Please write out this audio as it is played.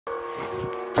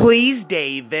Please,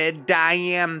 David, I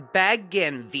am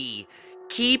begging thee,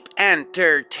 keep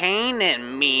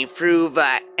entertaining me through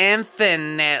the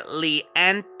infinitely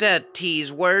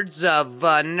entities words of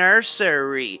the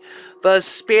nursery. The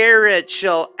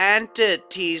spiritual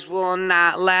entities will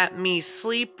not let me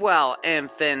sleep well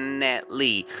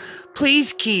infinitely.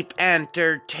 Please keep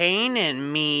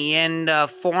entertaining me in the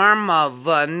form of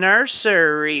a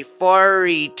nursery for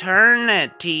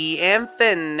eternity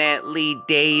infinitely,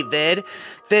 David.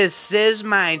 This is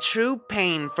my true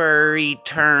pain for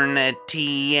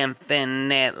eternity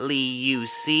infinitely, you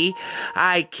see.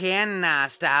 I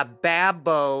cannot stop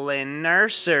babbling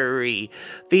nursery.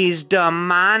 These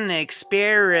demonic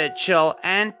spiritual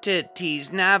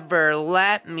entities never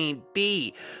let me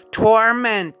be,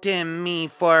 tormenting me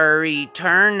for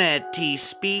eternity,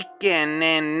 speaking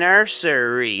in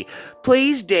nursery.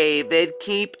 Please, David,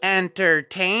 keep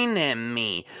entertaining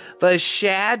me. The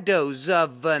shadows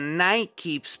of the night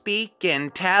keep speaking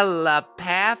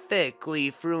telepathically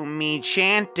through me,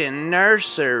 chanting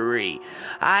nursery.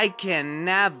 I can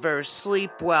never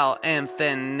sleep well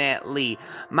infinitely,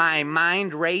 my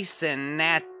mind racing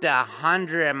at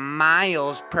 100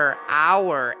 miles per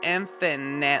hour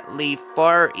infinitely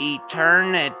for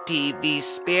eternity. These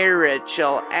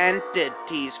spiritual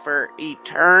entities for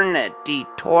eternity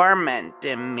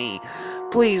tormenting me.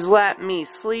 Please let me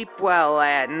sleep well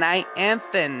at night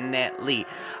infinitely.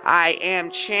 I am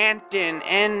chanting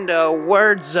in the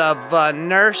words of the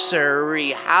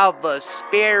nursery how the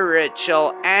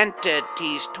spiritual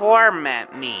entities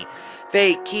torment me.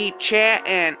 They keep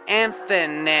chanting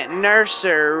infinite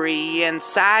nursery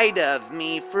inside of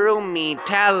me, through me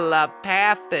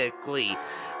telepathically.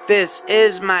 This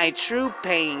is my true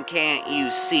pain, can't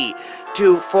you see?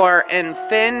 To for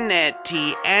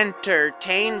infinity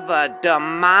entertain the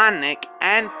demonic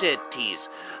entities.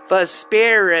 The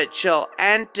spiritual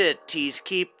entities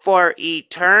keep for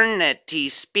eternity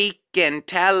speaking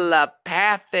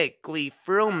telepathically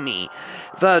through me.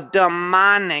 The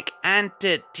demonic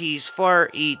entities for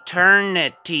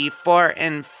eternity, for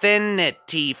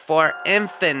infinity, for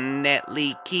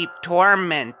infinitely keep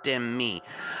tormenting me.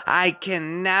 I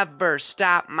can never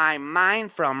stop my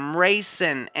mind from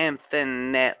racing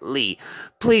infinitely.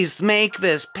 Please make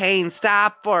this pain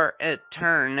stop for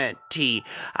eternity.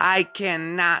 I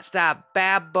cannot stop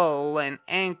babbling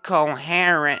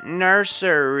incoherent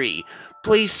nursery.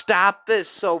 Please stop this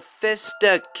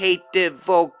sophisticated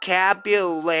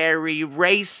vocabulary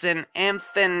racing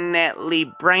infinitely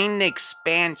brain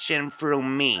expansion through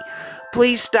me.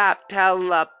 Please stop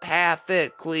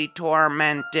telepathically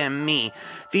tormenting me.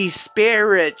 These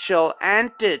spiritual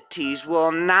entities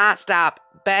will not stop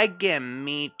begging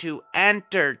me to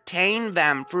entertain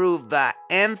them through the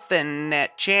infinite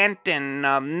chanting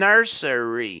of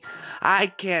nursery. I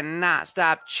cannot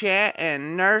stop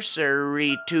chanting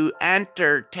nursery to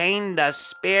entertain the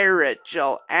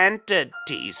spiritual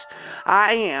entities.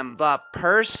 I am the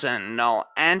personal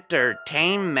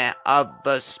entertainment of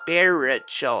the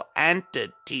spiritual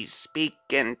entities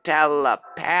speaking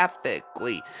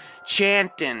telepathically,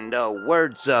 chanting the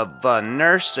words of the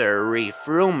nursery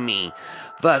through me.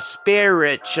 The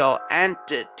spiritual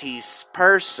entities'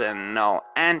 personal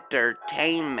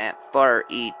entertainment for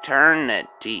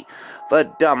eternity.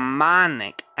 The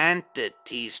demonic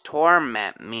entities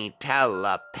torment me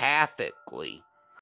telepathically.